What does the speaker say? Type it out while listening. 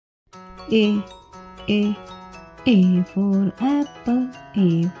A for apple,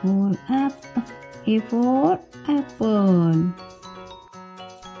 A for apple, A for apple.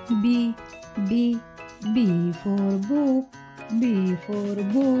 B for book, B for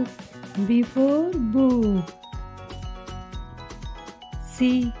book, B for book.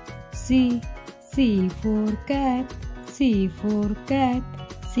 C for cat, C for cat,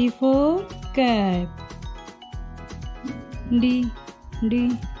 C for cat. D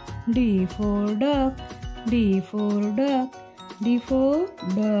for duck, D for duck, D for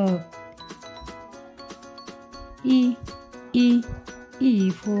duck. E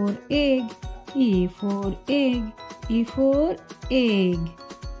for egg, E for egg, E for egg.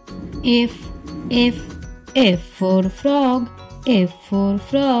 F for frog, F for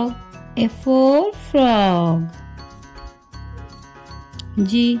frog, F for frog.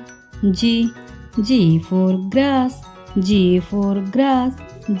 G for grass, G for grass,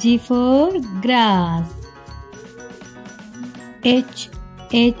 G for grass. H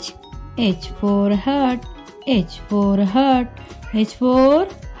for heart, H for heart, H for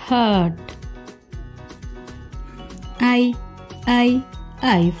heart. I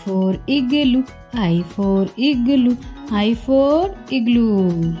for igloo, I for igloo, I for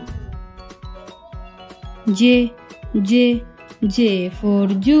igloo. J for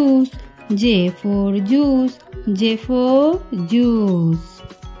juice, J for juice, J for juice.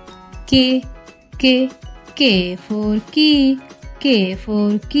 K for key, K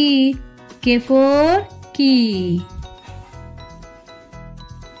for key, K for key.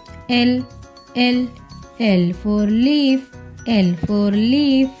 L for leaf, L for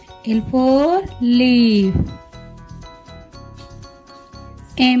leaf, L for leaf.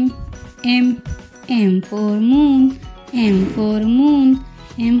 M for moon, M for moon,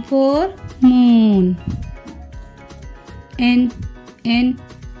 M for moon. N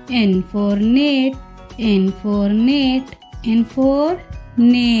for net, N for net, N for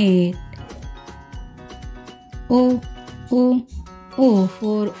net. O for owl,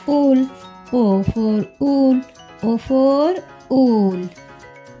 O for owl, O for owl.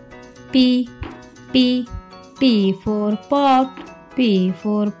 P for pot, P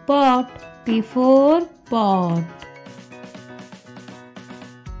for pot, P for pot.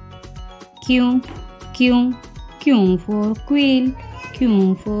 Q for quill,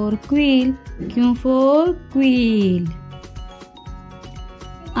 Q for quill, Q for quill.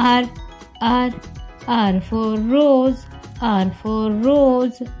 R for rose, R for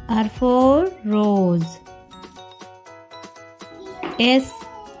rose, R for rose. S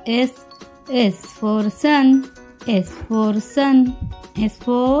for sun, S for sun, S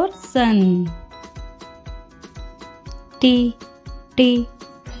for sun. T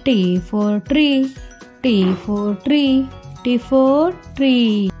for tree, T for tree, T for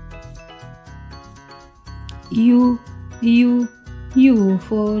tree. U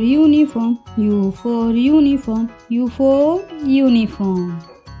for uniform, U for uniform, U for uniform.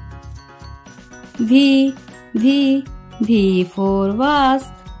 V for vase,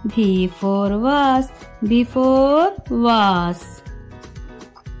 V for vase, V for vase.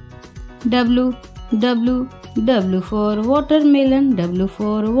 W for watermelon, W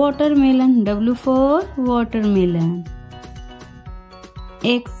for watermelon, W for watermelon.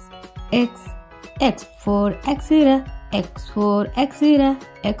 X for Xera, X for Xera,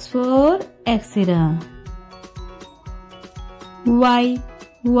 X for Xera. Y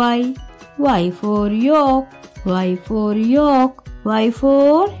for yolk, Y for yolk, Y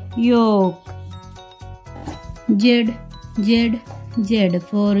for yolk. Z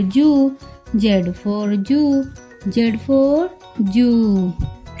for Jew, Z for Jew, Z for Jew.